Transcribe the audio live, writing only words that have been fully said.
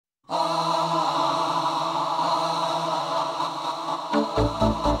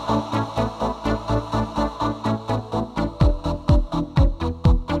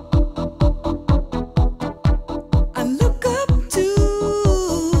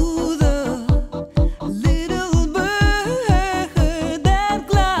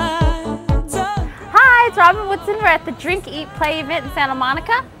at the Drink, Eat, Play event in Santa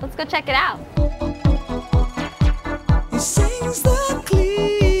Monica. Let's go check it out.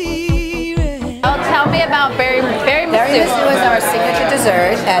 Oh, tell me about Berry Masu. Berry Masu is our signature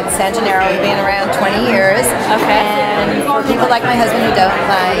dessert at San Gennaro. We've been around 20 years. Okay. And for people like my husband who don't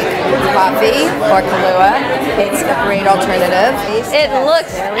like coffee or Kahlua, it's a great alternative. It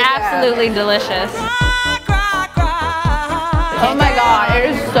looks absolutely delicious. Oh my god, it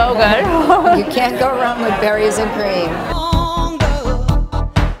is so good. You can't go wrong with berries and cream.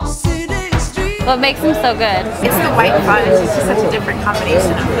 What makes them so good? It's the white fudge. It's just such a different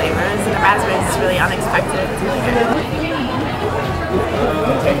combination of flavors, and the raspberries is really unexpected. It's really good.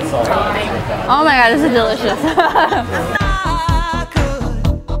 Oh my god, this is delicious.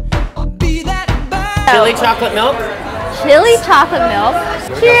 Chili chocolate milk. Chili chocolate milk.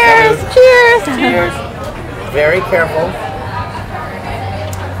 Cheers! Cheers! Cheers. Very careful.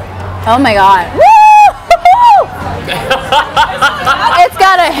 Oh my god. Woo! It's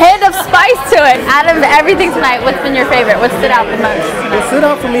got a hint of spice to it. Out of everything tonight, what's been your favorite? What stood out the most? What stood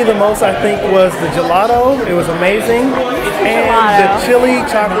out for me the most, I think, was the gelato. It was amazing. And the chili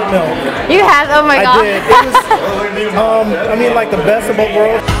chocolate milk. You have? Oh my god. I did. It was, I mean, like the best of both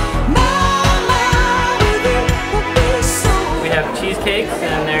worlds. We have cheesecakes,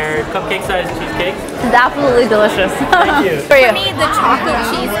 and they're cupcake-sized cheesecakes. It's absolutely delicious. Thank you. For you. For me, the chocolate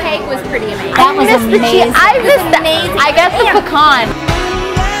cheesecake was pretty amazing. That was amazing. I missed the amazing. I guess the pecan.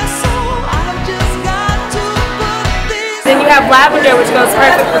 Then you have lavender, which goes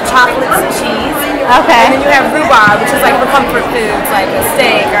perfect with chocolates and cheese. Okay. And then you have rhubarb, which is like for comfort foods, like a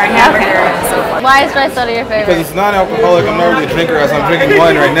steak or a hamburger and so forth. Why is dry soda your favorite? Because it's non-alcoholic. I'm not really a drinker, as I'm drinking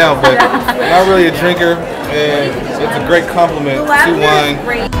wine right now, but I'm not really a drinker, and it's a great compliment to wine.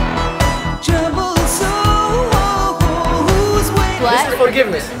 What?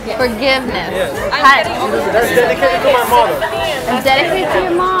 Forgiveness. Forgiveness. Yes. That's dedicated to my mother. It's dedicated to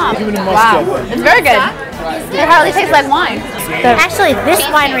your mom. Give it a Wow. Moscow. It's very good. It hardly tastes like wine. Actually, this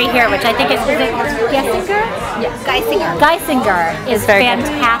winery here, which I think is it Gessinger? Yes. Geisinger. Geisinger is very good.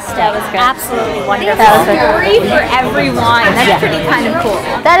 fantastic. That was good. Absolutely wonderful. That was good. Free for every wine. That's pretty kind of cool.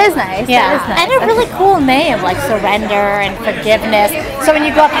 That is nice. Yeah, That is nice. and a really cool name like surrender and forgiveness. So when you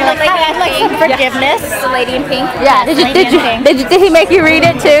go up, you're like, hi, I'd like some forgiveness. The lady in pink. Yeah. Did he make you read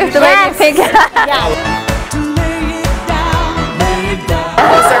it too? The lady in pink. Yeah.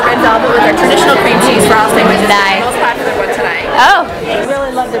 We serve red velvet with our traditional cream cheese frosting, which is Nice. the most popular one tonight. Oh. I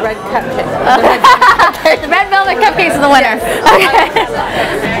really love the red cupcake. The red velvet cupcakes are the winner. Okay.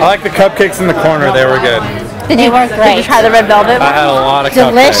 I like the cupcakes in the corner. They were good. Did you try the red velvet? I had a lot of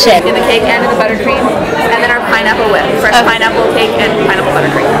Delicious. In the cake and in the buttercream, and then our pineapple whip, fresh pineapple cake and pineapple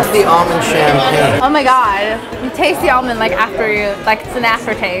buttercream. The almond champagne. Oh my god. You taste the almond like after you, like it's an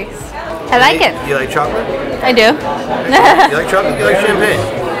aftertaste. I like it. You like chocolate? I do. You like chocolate? You like champagne?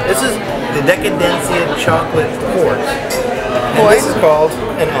 This is the Decadence chocolate quart. And this is called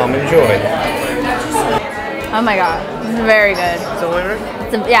an almond joy. Oh my god. This is very good. It's a winner?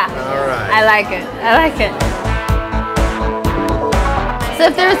 Yeah. Alright. I like it. I like it. So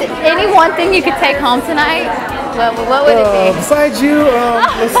if there's any one thing you could take home tonight, what would it be? Besides you,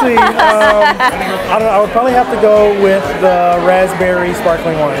 let's see. I don't know. I would probably have to go with the raspberry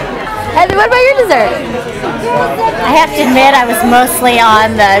sparkling wine. And what about your dessert? I have to admit, I was mostly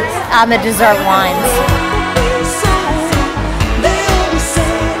on the dessert wines.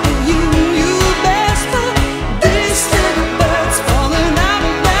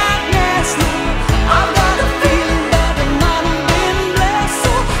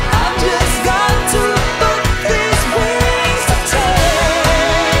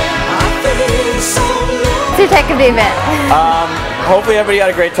 To take of the event. Hopefully everybody had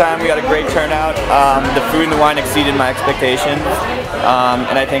a great time. We got a great turnout. The food and the wine exceeded my expectations.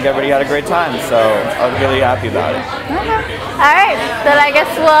 And I think everybody had a great time. So I was really happy about it. Okay. All right. Then I guess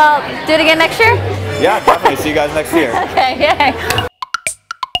we'll do it again next year? Yeah, definitely. See you guys next year. Okay, yay.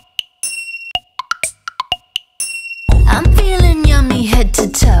 I'm feeling yummy head to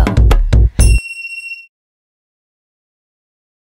toe.